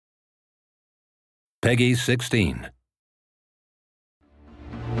Peggy 16.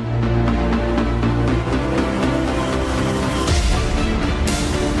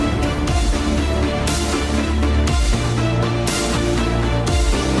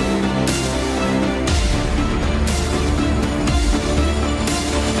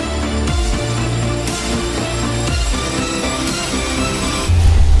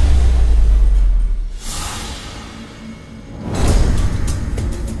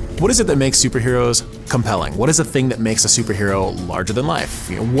 What is it that makes superheroes compelling? What is the thing that makes a superhero larger than life?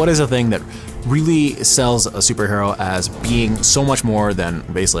 What is the thing that really sells a superhero as being so much more than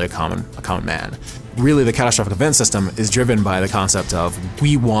basically a common man? Really, the catastrophic event system is driven by the concept of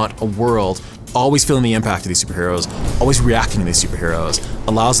we want a world always feeling the impact of these superheroes, always reacting to these superheroes,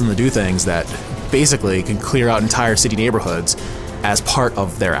 allows them to do things that basically can clear out entire city neighborhoods as part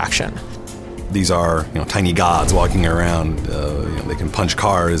of their action. These are, tiny gods walking around. They can punch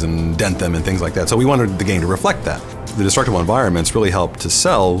cars and dent them and things like that. So we wanted the game to reflect that. The destructible environments really help to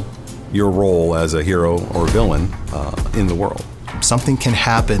sell your role as a hero or villain in the world. Something can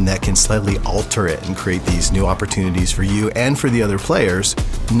happen that can slightly alter it and create these new opportunities for you and for the other players.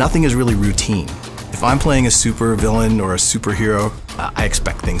 Nothing is really routine. If I'm playing a super villain or a superhero, I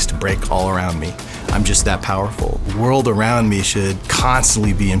expect things to break all around me. I'm just that powerful. The world around me should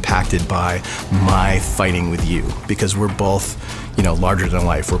constantly be impacted by my fighting with you, because we're both, larger than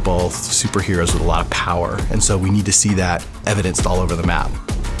life. We're both superheroes with a lot of power, and so we need to see that evidenced all over the map.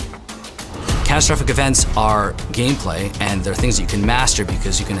 Catastrophic events are gameplay, and they're things that you can master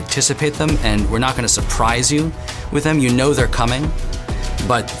because you can anticipate them, and we're not going to surprise you with them. You know they're coming,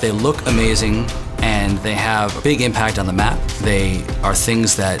 but they look amazing, and they have a big impact on the map. They are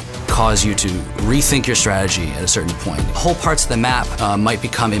things that cause you to rethink your strategy at a certain point. Whole parts of the map might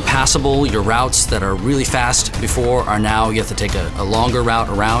become impassable. Your routes that are really fast before are now, you have to take a longer route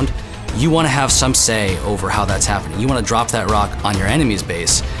around. You want to have some say over how that's happening. You want to drop that rock on your enemy's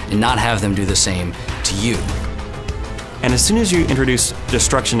base and not have them do the same to you. And as soon as you introduce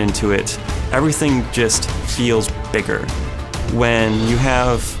destruction into it, everything just feels bigger. When you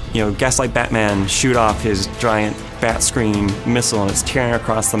have, Gaslight Batman shoot off his giant bat screen missile and it's tearing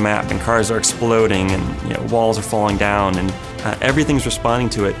across the map and cars are exploding and walls are falling down and everything's responding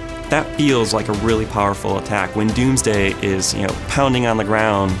to it, that feels like a really powerful attack. When Doomsday is pounding on the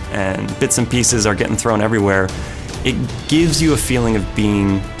ground and bits and pieces are getting thrown everywhere, it gives you a feeling of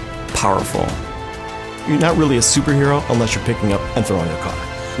being powerful. You're not really a superhero unless you're picking up and throwing a car.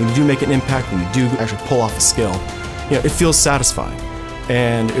 When you do make an impact, when you do actually pull off a skill, it feels satisfying,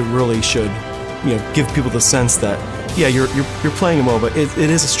 and it really should, give people the sense that, yeah, you're playing a MOBA. It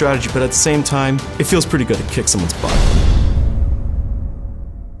is a strategy, but at the same time, it feels pretty good to kick someone's butt.